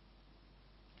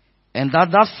 And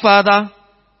that father,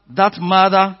 that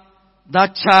mother,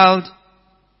 that child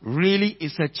really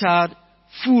is a child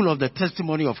full of the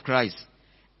testimony of Christ.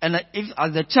 And if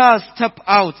as the child step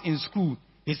out in school,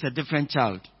 he's a different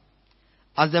child.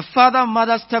 As the father and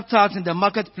mother stepped out in the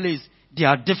marketplace, they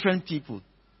are different people.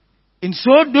 In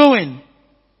so doing,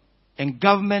 in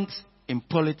government, in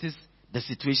politics, the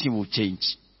situation will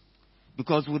change.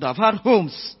 Because we would have had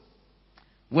homes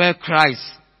where Christ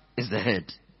is the head.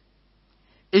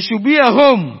 It should be a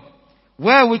home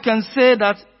where we can say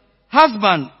that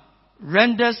husband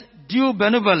renders due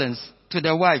benevolence to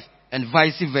the wife and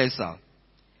vice versa.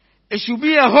 It should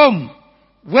be a home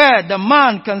where the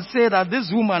man can say that this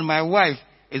woman, my wife,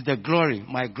 is the glory,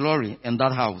 my glory in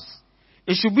that house.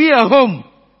 It should be a home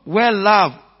where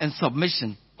love and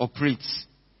submission operates.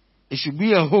 It should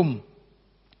be a home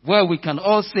where we can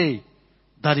all say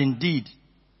that indeed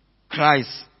Christ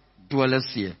dwells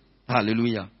here.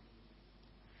 Hallelujah.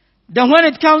 Then when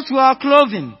it comes to our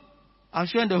clothing, I'm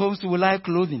sure in the homes we will like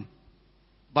clothing.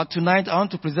 But tonight I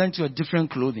want to present you a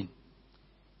different clothing.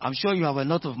 I'm sure you have a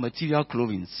lot of material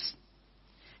clothing.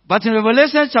 But in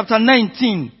Revelation chapter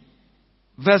 19,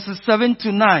 verses 7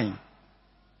 to 9,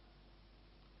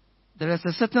 there is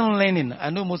a certain linen. I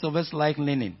know most of us like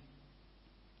linen.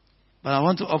 But I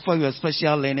want to offer you a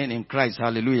special linen in Christ.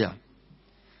 Hallelujah.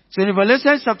 So in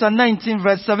Revelation chapter 19,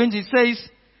 verse 7, it says,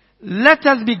 let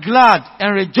us be glad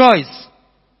and rejoice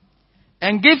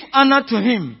and give honor to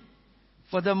him,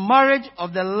 for the marriage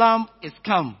of the Lamb is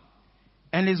come,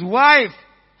 and his wife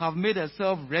have made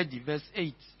herself ready. Verse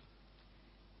 8.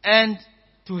 And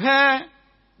to her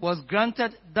was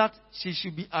granted that she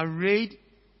should be arrayed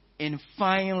in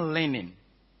fine linen,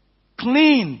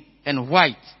 clean and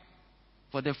white.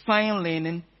 For the fine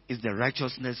linen is the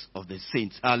righteousness of the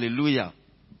saints. Hallelujah.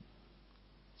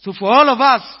 So for all of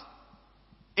us,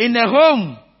 in a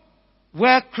home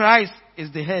where Christ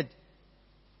is the head,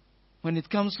 when it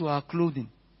comes to our clothing,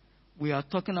 we are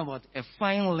talking about a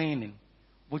fine linen,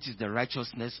 which is the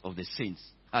righteousness of the saints.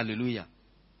 Hallelujah.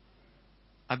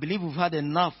 I believe we've had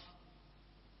enough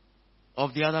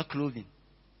of the other clothing.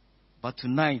 But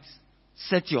tonight,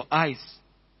 set your eyes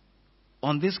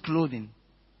on this clothing,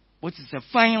 which is a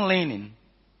fine linen,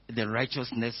 the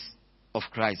righteousness of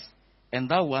Christ. And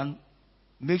that one,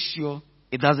 make sure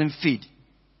it doesn't fade.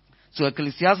 So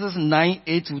Ecclesiastes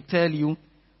 9:8 will tell you,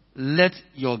 let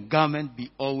your garment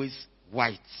be always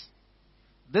white.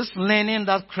 This linen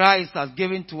that Christ has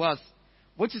given to us,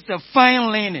 which is a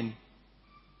fine linen,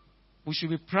 we should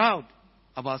be proud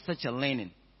about such a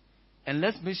linen. And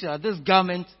let's make sure that this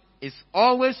garment is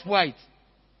always white.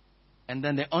 And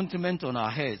then the ornament on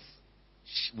our heads,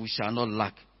 we shall not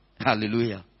lack.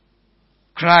 Hallelujah.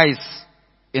 Christ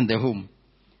in the home.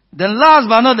 Then last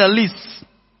but not the least,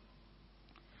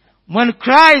 when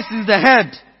Christ is the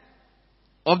head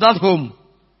of that home,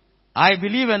 I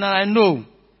believe and I know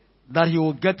that he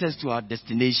will get us to our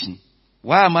destination.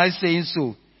 Why am I saying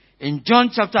so? In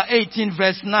John chapter 18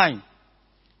 verse 9,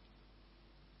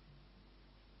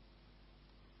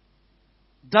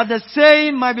 that the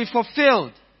saying might be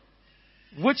fulfilled,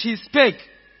 which he spake,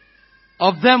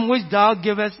 of them which thou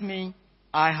givest me,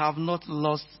 I have not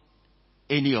lost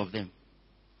any of them.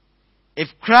 If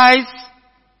Christ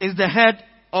is the head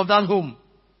of that home,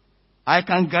 I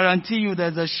can guarantee you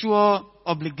there's a sure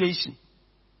obligation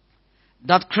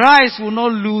that Christ will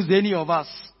not lose any of us.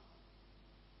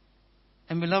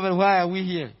 And beloved, why are we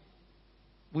here?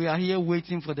 We are here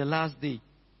waiting for the last day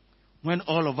when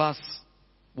all of us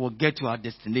will get to our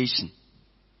destination.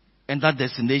 And that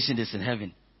destination is in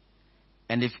heaven.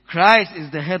 And if Christ is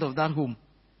the head of that home,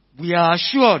 we are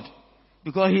assured,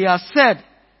 because he has said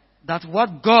that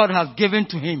what God has given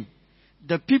to him,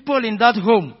 the people in that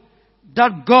home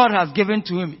that God has given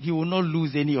to him, he will not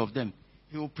lose any of them.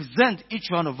 He will present each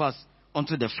one of us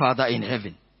unto the Father in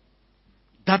heaven.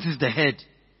 That is the head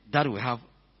that we have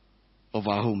of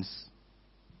our homes.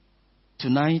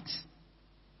 Tonight,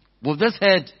 with this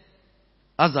head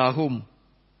as our home,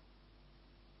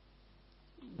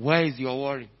 where is your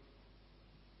worry?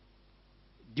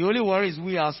 The only worry is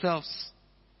we ourselves.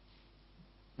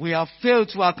 We have failed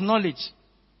to acknowledge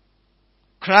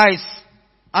Christ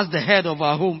as the head of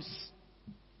our homes.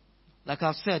 Like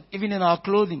I've said, even in our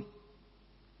clothing,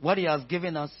 what he has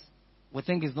given us, we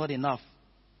think is not enough.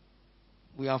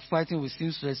 We are fighting with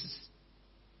seamstresses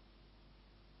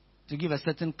to give a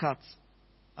certain cut.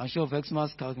 I'm sure of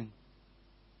Xmas cutting.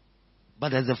 But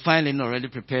there's a fine linen already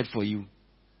prepared for you.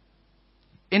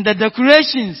 In the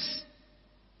decorations,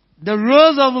 the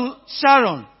rose of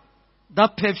Sharon,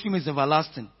 that perfume is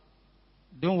everlasting.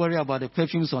 Don't worry about the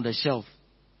perfumes on the shelf.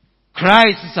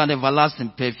 Christ is an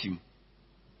everlasting perfume.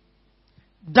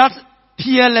 That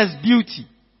peerless beauty,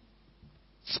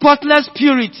 spotless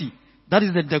purity, that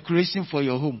is the decoration for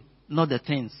your home, not the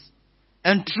things.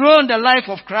 Enthrone the life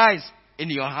of Christ in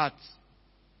your heart.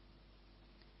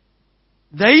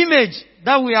 The image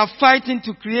that we are fighting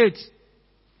to create,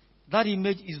 that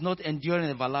image is not enduring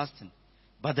and everlasting.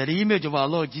 But the image of our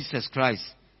Lord Jesus Christ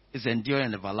is enduring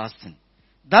and everlasting.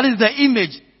 That is the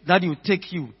image that will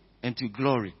take you into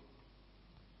glory.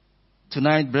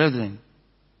 Tonight, brethren,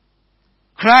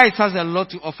 Christ has a lot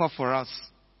to offer for us.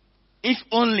 If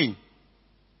only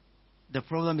The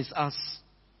problem is us.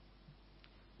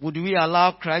 Would we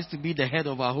allow Christ to be the head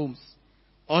of our homes?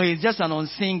 Or he's just an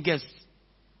unseen guest?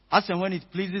 As and when it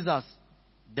pleases us,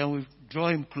 then we draw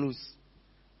him close.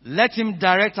 Let him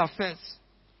direct our affairs.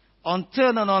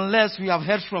 Until and unless we have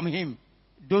heard from him,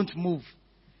 don't move.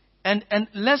 And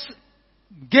let's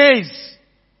gaze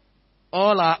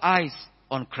all our eyes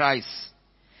on Christ.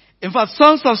 In fact,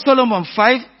 Songs of Solomon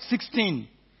 5:16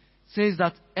 says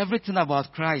that everything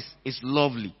about Christ is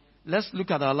lovely. Let's look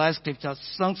at our live scripture,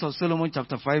 Songs of Solomon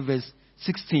chapter 5 verse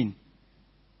 16.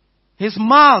 His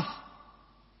mouth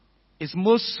is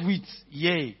most sweet,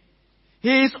 yea.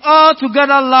 He is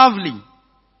altogether lovely.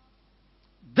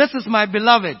 This is my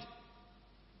beloved,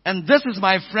 and this is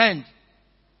my friend.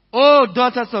 O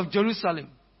daughters of Jerusalem,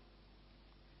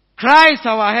 Christ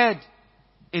our head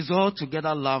is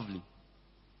altogether lovely.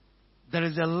 There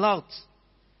is a lot.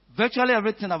 Virtually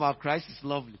everything about Christ is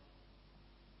lovely.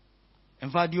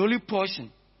 In fact, the only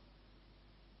portion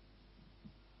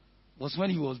was when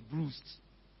he was bruised.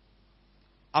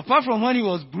 Apart from when he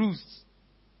was bruised,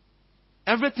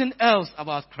 everything else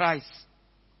about Christ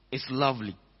is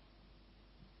lovely.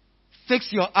 Fix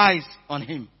your eyes on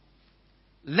him.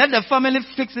 Let the family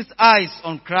fix its eyes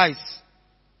on Christ.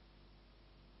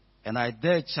 And I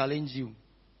dare challenge you.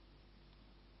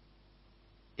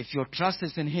 If your trust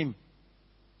is in him,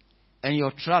 and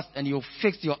your trust and you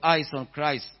fix your eyes on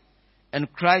Christ,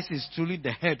 and Christ is truly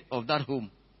the head of that home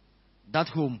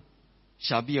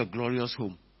shall be a glorious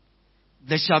home.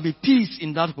 There shall be peace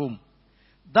in that home.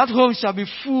 That home shall be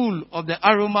full of the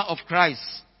aroma of Christ.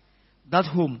 That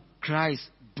home, Christ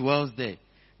dwells there.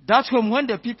 That home, when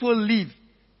the people leave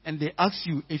and they ask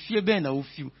you, if you be na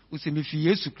ufiu, you say, if you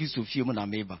Jesus Christ ufiu mo na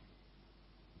meba.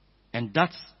 And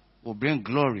that will bring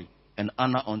glory and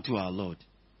honor unto our Lord.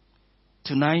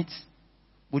 Tonight,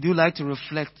 would you like to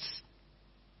reflect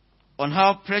on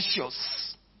how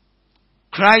precious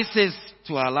Christ is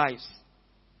to our lives?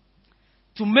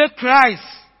 To make Christ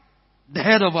the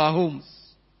head of our homes.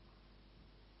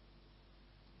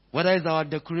 Whether it's our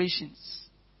decorations,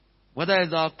 whether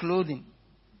it's our clothing,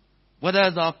 whether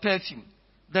it's our perfume,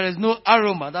 there is no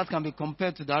aroma that can be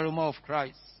compared to the aroma of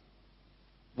Christ.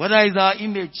 Whether it's our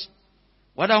image,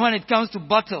 whether when it comes to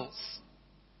battles,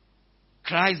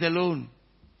 Christ alone.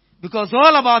 Because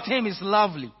all about him is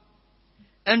lovely.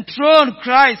 Enthrone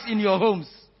Christ in your homes.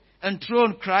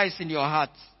 Enthrone Christ in your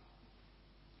heart.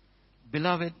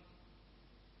 Beloved,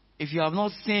 if you have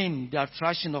not seen the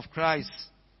attraction of Christ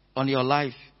on your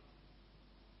life,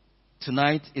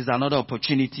 tonight is another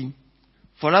opportunity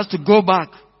for us to go back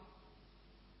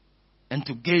and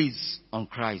to gaze on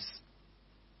Christ.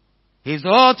 He's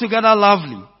altogether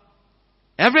lovely.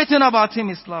 Everything about him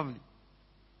is lovely.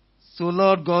 So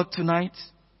Lord God, tonight,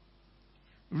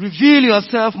 reveal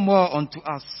yourself more unto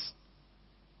us.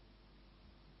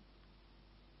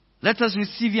 Let us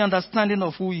receive the understanding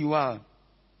of who you are.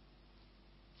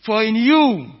 For in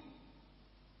you,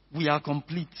 we are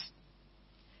complete.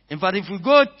 In fact, if we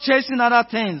go chasing other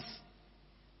things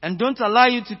and don't allow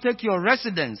you to take your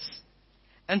residence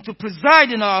and to preside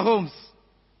in our homes,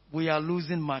 we are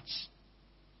losing much.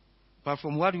 But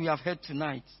from what we have heard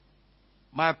tonight,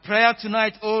 my prayer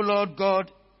tonight, O Lord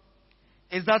God,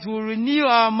 is that we will renew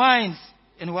our minds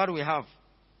in what we have.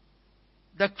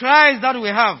 The Christ that we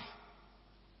have,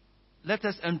 let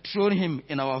us enthrone him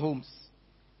in our homes,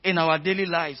 in our daily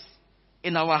lives,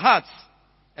 in our hearts,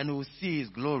 and we will see his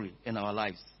glory in our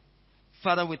lives.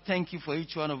 Father, we thank you for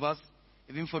each one of us,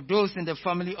 even for those in the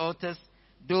family altars,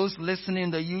 those listening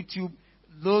in the YouTube,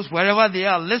 those wherever they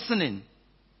are listening.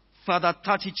 Father,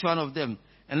 touch each one of them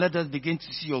and let us begin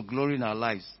to see your glory in our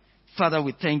lives. Father,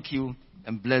 we thank you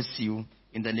and bless you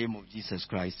in the name of Jesus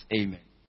Christ. Amen.